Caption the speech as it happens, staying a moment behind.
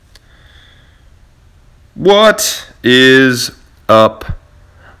What is up,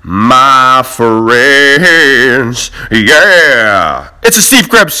 my friends? Yeah, it's a Steve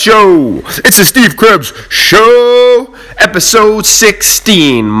Krebs show. It's a Steve Krebs show. Episode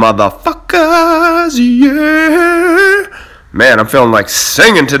 16, motherfuckers. Yeah. Man, I'm feeling like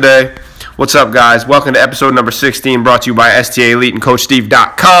singing today. What's up, guys? Welcome to episode number 16, brought to you by STA Elite and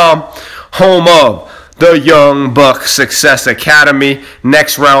CoachSteve.com, home of the Young Buck Success Academy.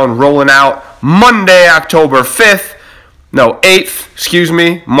 Next round rolling out Monday, October 8th.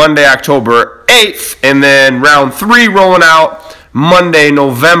 Monday, October 8th. And then round 3 rolling out Monday,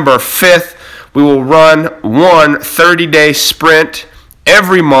 November 5th. We will run one 30-day sprint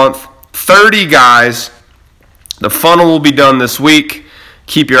every month, 30 guys. The funnel will be done this week.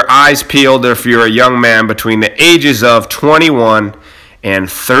 Keep your eyes peeled if you're a young man between the ages of 21 and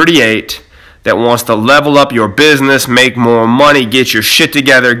 38 that wants to level up your business, make more money, get your shit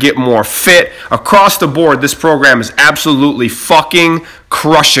together, get more fit. Across the board, this program is absolutely fucking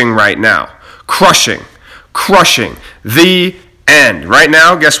crushing right now. Crushing. The end. Right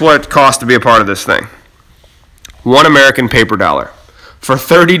now, guess what it costs to be a part of this thing? $1 American paper dollar. For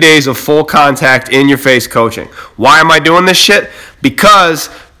 30 days of full contact, in-your-face coaching. Why am I doing this shit? Because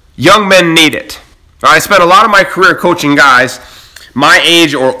young men need it. I spent a lot of my career coaching guys my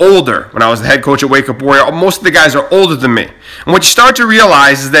age or older. When I was the head coach at Wake Up Warrior, most of the guys are older than me. And what you start to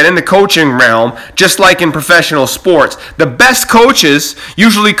realize is that in the coaching realm, just like in professional sports, the best coaches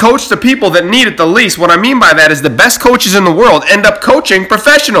usually coach the people that need it the least. What I mean by that is the best coaches in the world end up coaching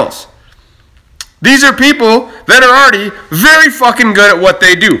professionals. These are people that are already very fucking good at what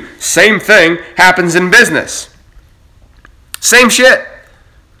they do. Same thing happens in business. Same shit.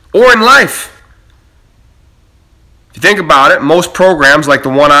 Or in life. If you think about it, most programs like the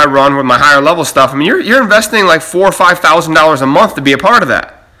one I run with my higher level stuff, I mean, you're investing like $4,000 or $5,000 a month to be a part of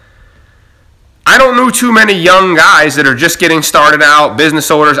that. I don't know too many young guys that are just getting started out, business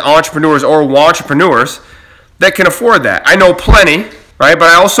owners, entrepreneurs, or entrepreneurs that can afford that. I know plenty, right? But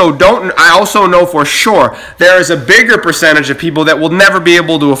I also know for sure there is a bigger percentage of people that will never be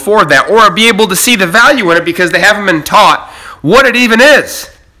able to afford that or be able to see the value in it because they haven't been taught what it even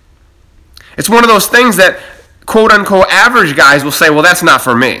is. It's one of those things that quote-unquote average guys will say, well, that's not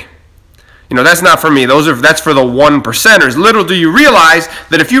for me. That's not for me. That's for the 1%ers. Little do you realize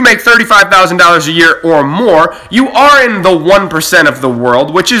that if you make $35,000 a year or more, you are in the 1% of the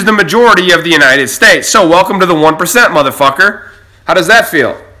world, which is the majority of the United States. So welcome to the 1%, motherfucker. How does that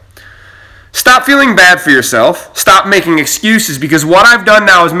feel? Stop feeling bad for yourself. Stop making excuses, because what I've done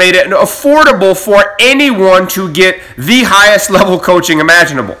now is made it affordable for anyone to get the highest level coaching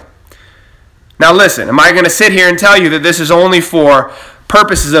imaginable. Now listen, am I going to sit here and tell you that this is only for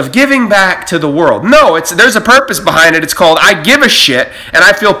purposes of giving back to the world? No, there's a purpose behind it. It's called I give a shit, and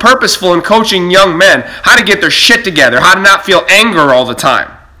I feel purposeful in coaching young men how to get their shit together, how to not feel anger all the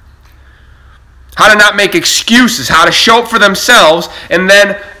time, how to not make excuses, how to show up for themselves, and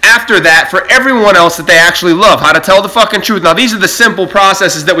then after that for everyone else that they actually love, how to tell the fucking truth. Now these are the simple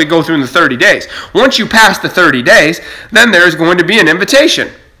processes that we go through in the 30 days. Once you pass the 30 days, then there is going to be an invitation.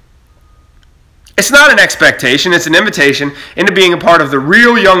 It's not an expectation, it's an invitation into being a part of the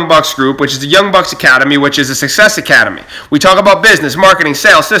real Young Bucks group, which is the Young Bucks Academy, which is a success academy. We talk about business, marketing,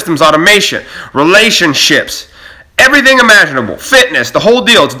 sales, systems, automation, relationships, everything imaginable, fitness, the whole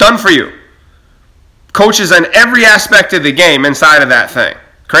deal. It's done for you. Coaches on every aspect of the game inside of that thing.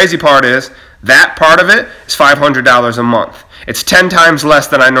 Crazy part is, that part of it is $500 a month. It's 10 times less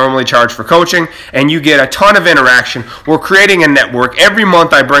than I normally charge for coaching, and you get a ton of interaction. We're creating a network. Every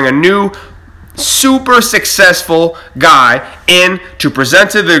month I bring a new super successful guy in to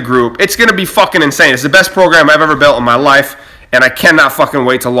present to the group. It's going to be fucking insane. It's the best program I've ever built in my life, and I cannot fucking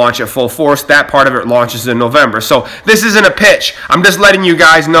wait to launch it full force. That part of it launches in November. So this isn't a pitch. I'm just letting you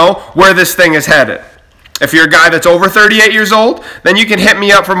guys know where this thing is headed. If you're a guy that's over 38 years old, then you can hit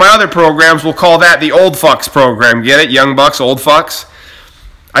me up for my other programs. We'll call that the Old Fucks program. Get it? Young Bucks, Old Fucks.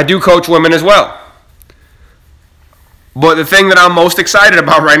 I do coach women as well. But the thing that I'm most excited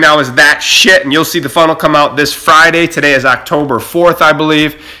about right now is that shit, and you'll see the funnel come out this Friday. Today is October 4th, I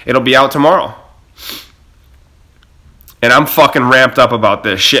believe. It'll be out tomorrow. And I'm fucking ramped up about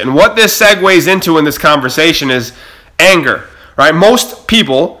this shit. And what this segues into in this conversation is anger, right? Most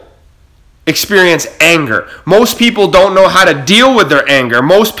people experience anger. Most people don't know how to deal with their anger.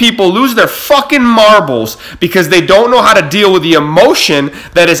 Most people lose their fucking marbles because they don't know how to deal with the emotion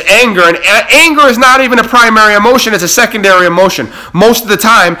that is anger. And anger is not even a primary emotion, it's a secondary emotion. Most of the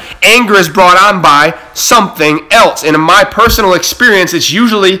time, anger is brought on by something else. And in my personal experience, it's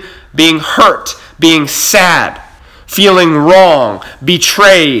usually being hurt, being sad, feeling wrong,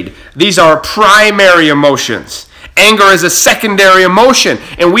 betrayed. These are primary emotions. Anger is a secondary emotion,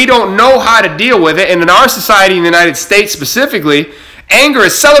 and we don't know how to deal with it. And in our society, in the United States specifically, anger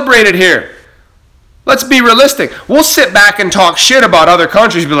is celebrated here. Let's be realistic. We'll sit back and talk shit about other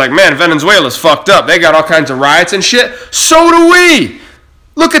countries, be like, man, Venezuela's fucked up. They got all kinds of riots and shit. So do we.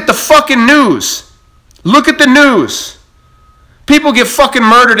 Look at the fucking news. Look at the news. People get fucking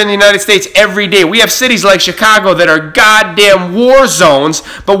murdered in the United States every day. We have cities like Chicago that are goddamn war zones,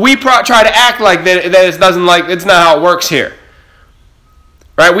 but we try to act like that it's not how it works here.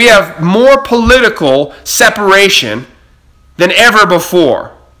 Right? We have more political separation than ever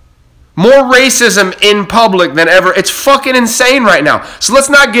before. More racism in public than ever. It's fucking insane right now. So let's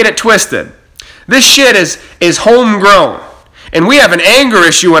not get it twisted. This shit is homegrown. And we have an anger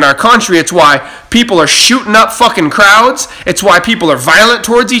issue in our country. It's why people are shooting up fucking crowds. It's why people are violent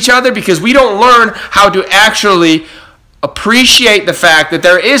towards each other, because we don't learn how to actually appreciate the fact that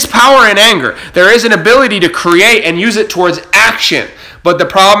there is power in anger. There is an ability to create and use it towards action. But the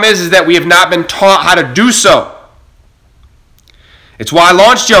problem is that we have not been taught how to do so. It's why I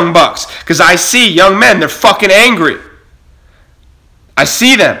launched Young Bucks, because I see young men, they're fucking angry. I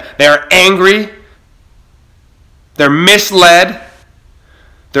see them. They are angry. They're misled.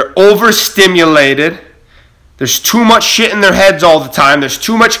 They're overstimulated. There's too much shit in their heads all the time. There's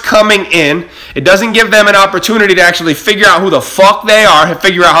too much coming in. It doesn't give them an opportunity to actually figure out who the fuck they are, and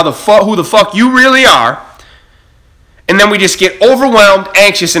figure out who the fuck you really are. And then we just get overwhelmed,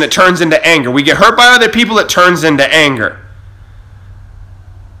 anxious, and it turns into anger. We get hurt by other people, it turns into anger.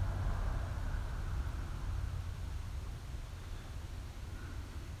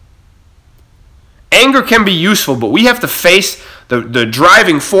 Anger can be useful, but we have to face the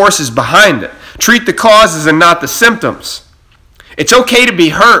driving forces behind it. Treat the causes and not the symptoms. It's okay to be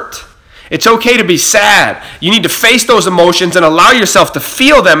hurt. It's okay to be sad. You need to face those emotions and allow yourself to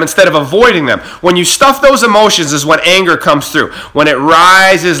feel them instead of avoiding them. When you stuff those emotions is when anger comes through. When it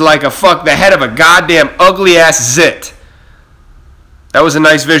rises like the head of a goddamn ugly ass zit. That was a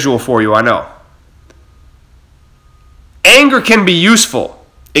nice visual for you, I know. Anger can be useful.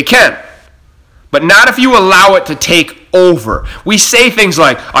 It can. But not if you allow it to take over. We say things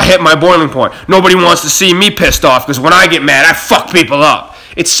like, I hit my boiling point. Nobody wants to see me pissed off because when I get mad, I fuck people up.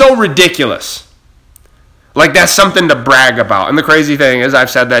 It's so ridiculous. Like that's something to brag about. And the crazy thing is I've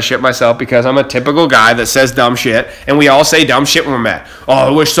said that shit myself because I'm a typical guy that says dumb shit. And we all say dumb shit when we're mad. Oh, I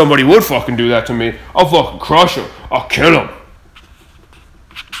wish somebody would fucking do that to me. I'll fucking crush him. I'll kill him.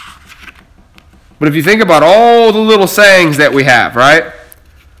 But if you think about all the little sayings that we have, right?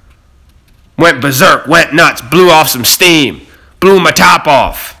 Went berserk, went nuts, blew off some steam, blew my top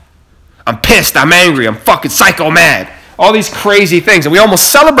off. I'm pissed, I'm angry, I'm fucking psycho mad. All these crazy things, and we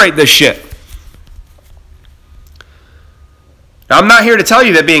almost celebrate this shit. Now, I'm not here to tell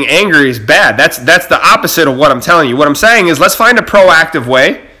you that being angry is bad. That's the opposite of what I'm telling you. What I'm saying is let's find a proactive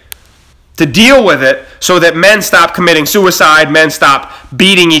way to deal with it so that men stop committing suicide, men stop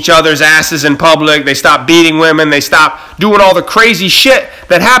beating each other's asses in public, they stop beating women, they stop doing all the crazy shit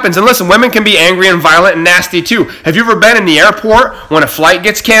that happens. And listen, women can be angry and violent and nasty too. Have you ever been in the airport when a flight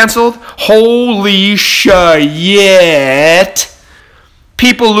gets canceled? Holy shit.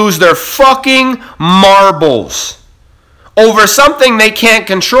 People lose their fucking marbles over something they can't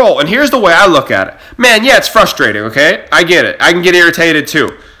control. And here's the way I look at it. Man, yeah, it's frustrating, okay? I get it. I can get irritated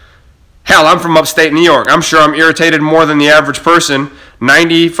too. Hell, I'm from upstate New York. I'm sure I'm irritated more than the average person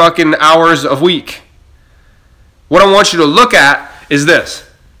 90 fucking hours a week. What I want you to look at is this.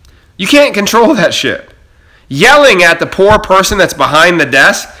 You can't control that shit. Yelling at the poor person that's behind the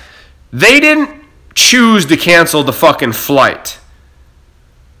desk, they didn't choose to cancel the fucking flight.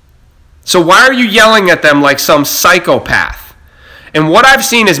 So why are you yelling at them like some psychopath? And what I've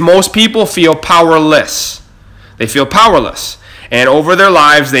seen is most people feel powerless. They feel powerless. And over their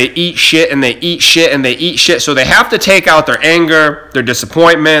lives, they eat shit and they eat shit and they eat shit. So they have to take out their anger, their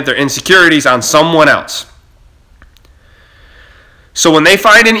disappointment, their insecurities on someone else. So when they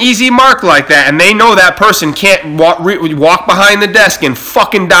find an easy mark like that and they know that person can't walk behind the desk and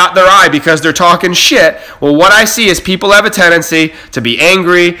fucking dot their I because they're talking shit, well, what I see is people have a tendency to be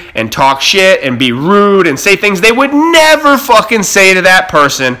angry and talk shit and be rude and say things they would never fucking say to that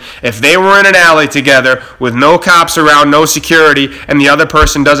person if they were in an alley together with no cops around, no security, and the other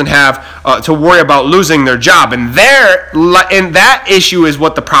person doesn't have to worry about losing their job. And that issue is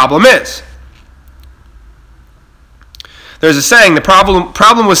what the problem is. There's a saying, the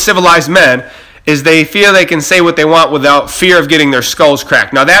problem with civilized men is they feel they can say what they want without fear of getting their skulls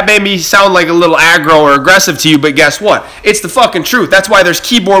cracked. Now that may sound like a little aggro or aggressive to you, but guess what? It's the fucking truth. That's why there's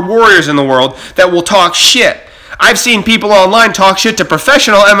keyboard warriors in the world that will talk shit. I've seen people online talk shit to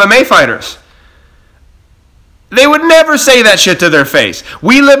professional MMA fighters. They would never say that shit to their face.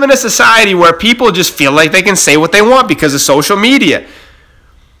 We live in a society where people just feel like they can say what they want because of social media.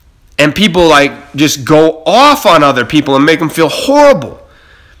 And people like just go off on other people and make them feel horrible.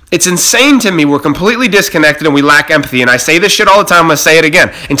 It's insane to me. We're completely disconnected and we lack empathy. And I say this shit all the time. I'm going to say it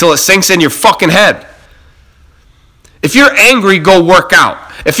again until it sinks in your fucking head. If you're angry, go work out.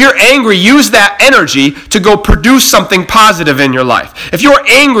 If you're angry, use that energy to go produce something positive in your life. If you're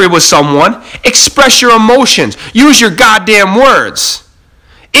angry with someone, express your emotions. Use your goddamn words.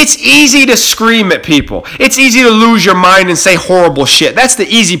 It's easy to scream at people. It's easy to lose your mind and say horrible shit. That's the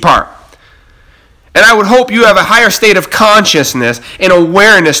easy part. And I would hope you have a higher state of consciousness and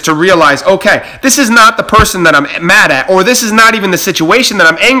awareness to realize, okay, this is not the person that I'm mad at, or this is not even the situation that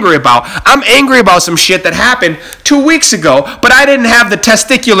I'm angry about. I'm angry about some shit that happened 2 weeks ago, but I didn't have the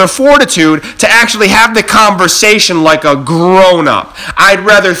testicular fortitude to actually have the conversation like a grown-up. I'd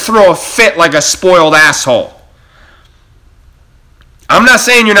rather throw a fit like a spoiled asshole. I'm not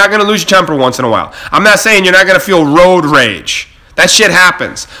saying you're not going to lose your temper once in a while. I'm not saying you're not going to feel road rage. That shit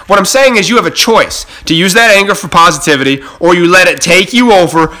happens. What I'm saying is you have a choice to use that anger for positivity, or you let it take you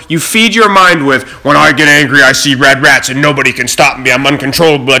over. You feed your mind with, when I get angry, I see red rats and nobody can stop me. I'm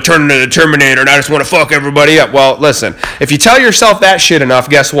uncontrollable. I turn into the Terminator and I just want to fuck everybody up. Well, listen, if you tell yourself that shit enough,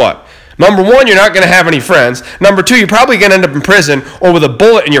 guess what? Number one, you're not going to have any friends. Number two, you're probably going to end up in prison or with a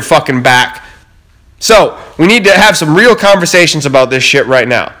bullet in your fucking back. So, we need to have some real conversations about this shit right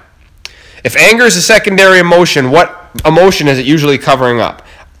now. If anger is a secondary emotion, what emotion is it usually covering up?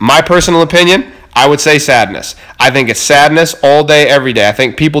 My personal opinion, I would say sadness. I think it's sadness all day, every day. I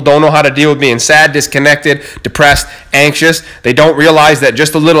think people don't know how to deal with being sad, disconnected, depressed, anxious. They don't realize that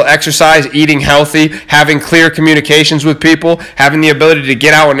just a little exercise, eating healthy, having clear communications with people, having the ability to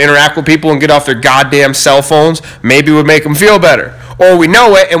get out and interact with people and get off their goddamn cell phones maybe would make them feel better. Or we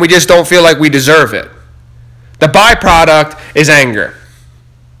know it and we just don't feel like we deserve it. The byproduct is anger.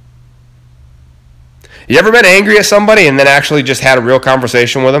 You ever been angry at somebody and then actually just had a real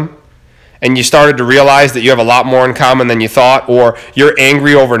conversation with them? And you started to realize that you have a lot more in common than you thought, or you're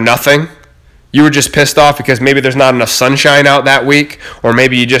angry over nothing? You were just pissed off because maybe there's not enough sunshine out that week, or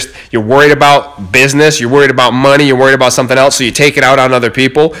maybe you're worried about business, you're worried about money, you're worried about something else, so you take it out on other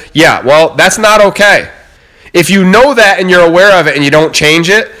people. Yeah, well, that's not okay. If you know that and you're aware of it and you don't change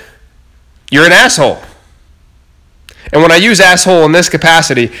it, you're an asshole. And when I use asshole in this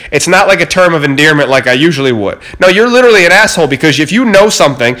capacity, it's not like a term of endearment like I usually would. No, you're literally an asshole because if you know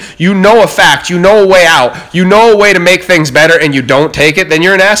something, you know a fact, you know a way out, you know a way to make things better, and you don't take it, then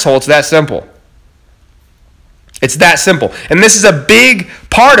you're an asshole. It's that simple. It's that simple. And this is a big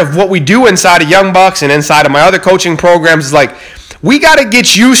part of what we do inside of Young Bucks and inside of my other coaching programs is like, we got to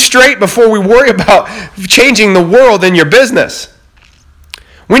get you straight before we worry about changing the world in your business.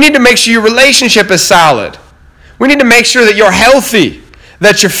 We need to make sure your relationship is solid. We need to make sure that you're healthy,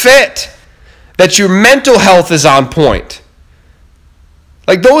 that you're fit, that your mental health is on point.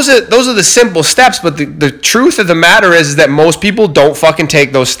 Like those are the simple steps, but the truth of the matter is that most people don't fucking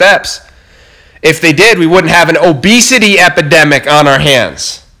take those steps. If they did, we wouldn't have an obesity epidemic on our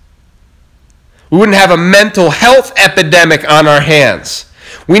hands. We wouldn't have a mental health epidemic on our hands.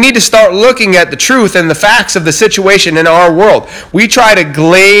 We need to start looking at the truth and the facts of the situation in our world. We try to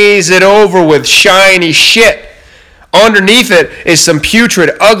glaze it over with shiny shit. Underneath it is some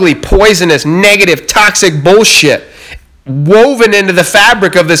putrid, ugly, poisonous, negative, toxic bullshit woven into the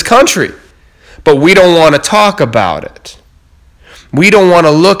fabric of this country. But we don't want to talk about it. We don't want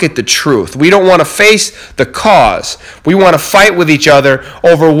to look at the truth. We don't want to face the cause. We want to fight with each other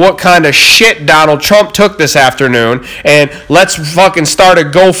over what kind of shit Donald Trump took this afternoon. And let's fucking start a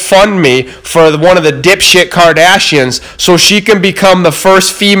GoFundMe for one of the dipshit Kardashians so she can become the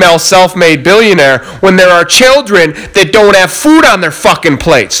first female self-made billionaire when there are children that don't have food on their fucking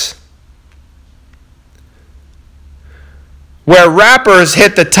plates. Where rappers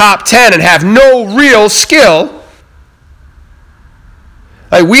hit the top 10 and have no real skill.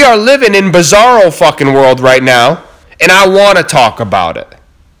 Like, we are living in bizarro fucking world right now, and I want to talk about it.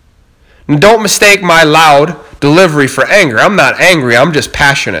 And don't mistake my loud delivery for anger. I'm not angry, I'm just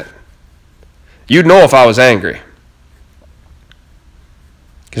passionate. You'd know if I was angry.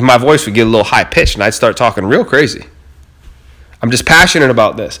 Because my voice would get a little high-pitched, and I'd start talking real crazy. I'm just passionate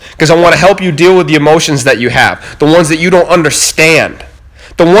about this. Because I want to help you deal with the emotions that you have. The ones that you don't understand.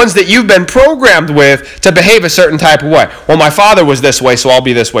 The ones that you've been programmed with to behave a certain type of way. Well, my father was this way, so I'll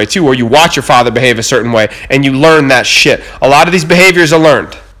be this way too. Or you watch your father behave a certain way, and you learn that shit. A lot of these behaviors are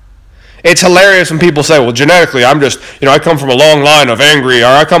learned. It's hilarious when people say, well, genetically, I come from a long line of angry, or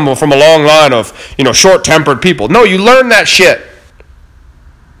I come from a long line of, short-tempered people. No, you learned that shit.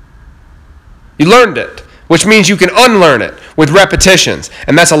 You learned it, which means you can unlearn it with repetitions.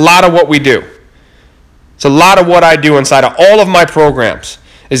 And that's a lot of what we do. It's a lot of what I do inside of all of my programs,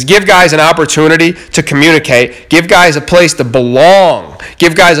 is give guys an opportunity to communicate, give guys a place to belong,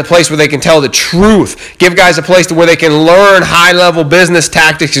 give guys a place where they can tell the truth, give guys a place where they can learn high-level business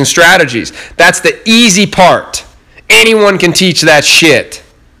tactics and strategies. That's the easy part. Anyone can teach that shit.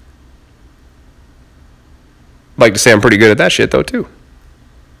 I'd like to say I'm pretty good at that shit, though, too.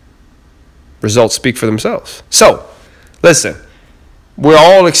 Results speak for themselves. So, listen, we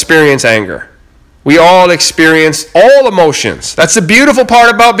all experience anger. We all experience all emotions. That's the beautiful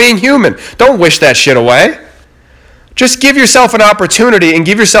part about being human. Don't wish that shit away. Just give yourself an opportunity and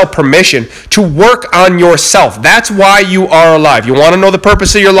give yourself permission to work on yourself. That's why you are alive. You want to know the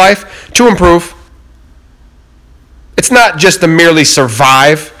purpose of your life? To improve. It's not just to merely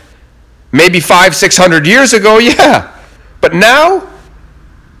survive. Maybe 500-600 years ago, yeah. But now,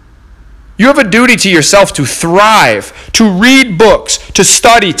 you have a duty to yourself to thrive, to read books, to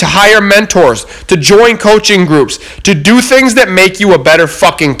study, to hire mentors, to join coaching groups, to do things that make you a better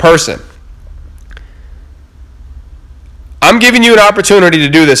fucking person. I'm giving you an opportunity to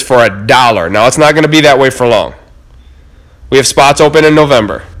do this for $1. Now, it's not going to be that way for long. We have spots open in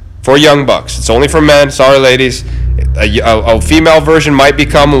November for young bucks. It's only for men. Sorry, ladies. A female version might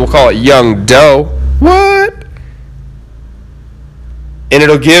become, and we'll call it Young Doe. What? And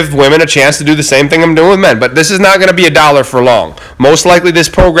it'll give women a chance to do the same thing I'm doing with men. But this is not going to be $1 for long. Most likely this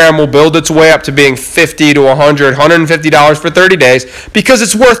program will build its way up to being $50 to $100, $150 for 30 days because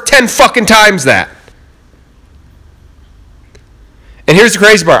it's worth 10 fucking times that. And here's the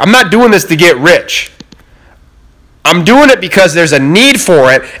crazy part. I'm not doing this to get rich. I'm doing it because there's a need for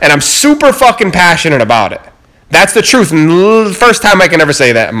it, and I'm super fucking passionate about it. That's the truth. And the first time I can ever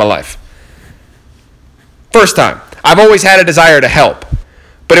say that in my life. First time. I've always had a desire to help.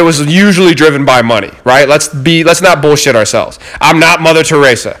 But it was usually driven by money, right? Let's not bullshit ourselves. I'm not Mother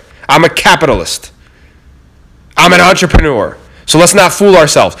Teresa. I'm a capitalist. I'm an entrepreneur. So let's not fool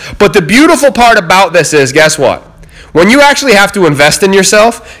ourselves. But the beautiful part about this is, guess what? When you actually have to invest in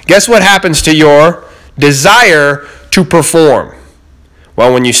yourself, guess what happens to your desire to perform?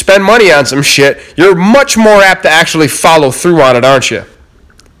 Well, when you spend money on some shit, you're much more apt to actually follow through on it, aren't you?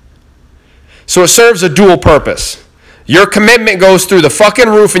 So it serves a dual purpose. Your commitment goes through the fucking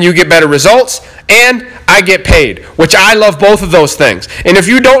roof and you get better results, and I get paid, which I love both of those things. And if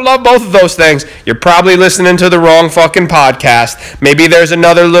you don't love both of those things, you're probably listening to the wrong fucking podcast. Maybe there's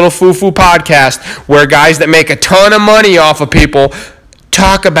another little foo-foo podcast where guys that make a ton of money off of people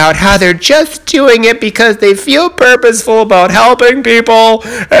talk about how they're just doing it because they feel purposeful about helping people,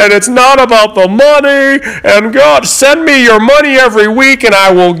 and it's not about the money, and God, send me your money every week and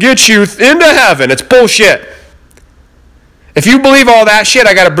I will get you into heaven. It's bullshit. If you believe all that shit,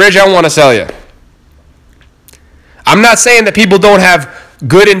 I got a bridge I want to sell you. I'm not saying that people don't have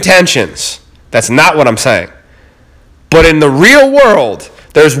good intentions. That's not what I'm saying. But in the real world,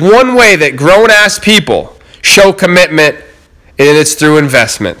 there's one way that grown-ass people show commitment, and it's through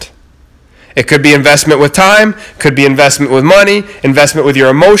investment. It could be investment with time, could be investment with money, investment with your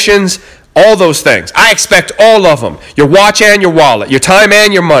emotions, all those things. I expect all of them. Your watch and your wallet, your time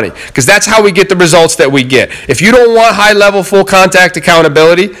and your money, because that's how we get the results that we get. If you don't want high-level, full-contact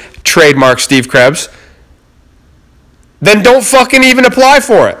accountability, trademark Steve Krebs, then don't fucking even apply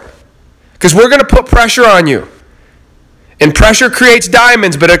for it, because we're going to put pressure on you. And pressure creates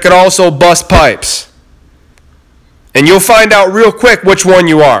diamonds, but it can also bust pipes. And you'll find out real quick which one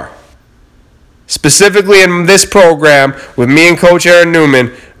you are. Specifically in this program with me and Coach Aaron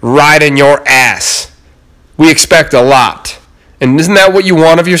Newman, riding your ass. We expect a lot. And isn't that what you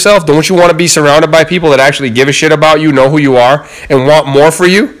want of yourself? Don't you want to be surrounded by people that actually give a shit about you, know who you are, and want more for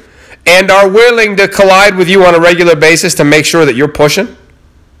you? And are willing to collide with you on a regular basis to make sure that you're pushing?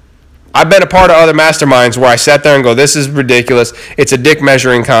 I've been a part of other masterminds where I sat there and go, this is ridiculous. It's a dick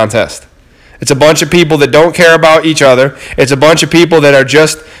measuring contest. It's a bunch of people that don't care about each other. It's a bunch of people that are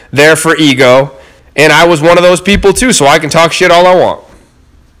just there for ego. And I was one of those people too, so I can talk shit all I want.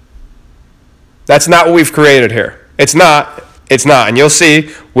 That's not what we've created here. It's not. And you'll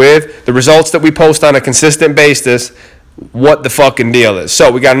see with the results that we post on a consistent basis what the fucking deal is.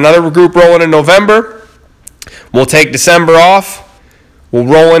 So we got another group rolling in November. We'll take December off. We'll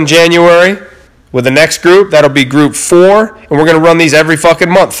roll in January with the next group. That'll be group 4. And we're going to run these every fucking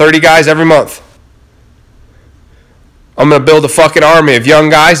month. 30 guys every month. I'm going to build a fucking army of young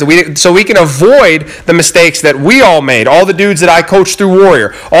guys so we can avoid the mistakes that we all made. All the dudes that I coached through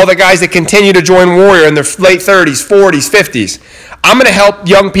Warrior. All the guys that continue to join Warrior in their late 30s, 40s, 50s. I'm going to help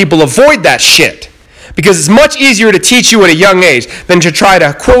young people avoid that shit. Because it's much easier to teach you at a young age than to try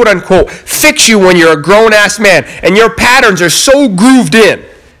to, quote unquote, fix you when you're a grown-ass man. And your patterns are so grooved in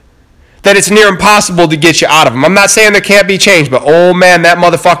that it's near impossible to get you out of them. I'm not saying there can't be change, but oh man, that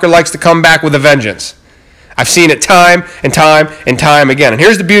motherfucker likes to come back with a vengeance. I've seen it time and time and time again. And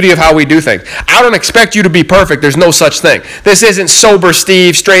here's the beauty of how we do things. I don't expect you to be perfect. There's no such thing. This isn't sober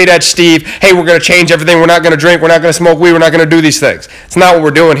Steve, straight edge Steve. Hey, we're going to change everything. We're not going to drink. We're not going to smoke weed. We're not going to do these things. It's not what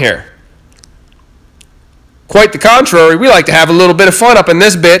we're doing here. Quite the contrary. We like to have a little bit of fun up in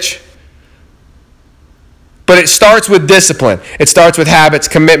this bitch. But it starts with discipline. It starts with habits,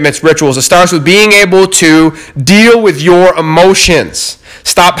 commitments, rituals. It starts with being able to deal with your emotions.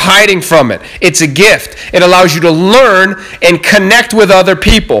 Stop hiding from it. It's a gift. It allows you to learn and connect with other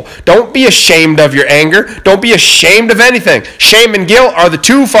people. Don't be ashamed of your anger. Don't be ashamed of anything. Shame and guilt are the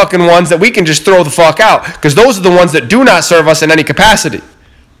two fucking ones that we can just throw the fuck out, because those are the ones that do not serve us in any capacity.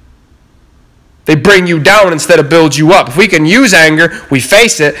 They bring you down instead of build you up. If we can use anger, we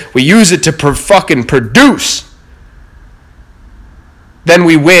face it, we use it to fucking produce, then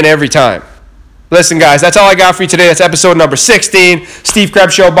we win every time. Listen, guys, that's all I got for you today. That's episode number 16. Steve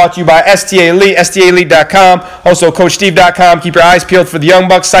Krebs Show, brought to you by STA Elite, STAElite.com. Also, CoachSteve.com. Keep your eyes peeled for the Young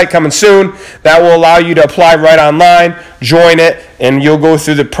Bucks site coming soon. That will allow you to apply right online, join it, and you'll go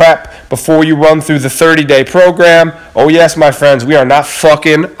through the prep before you run through the 30-day program. Oh, yes, my friends, we are not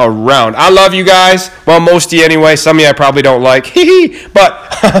fucking around. I love you guys. Well, most of you anyway. Some of you I probably don't like. But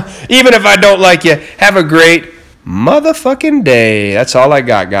even if I don't like you, have a great motherfucking day. That's all I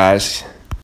got, guys.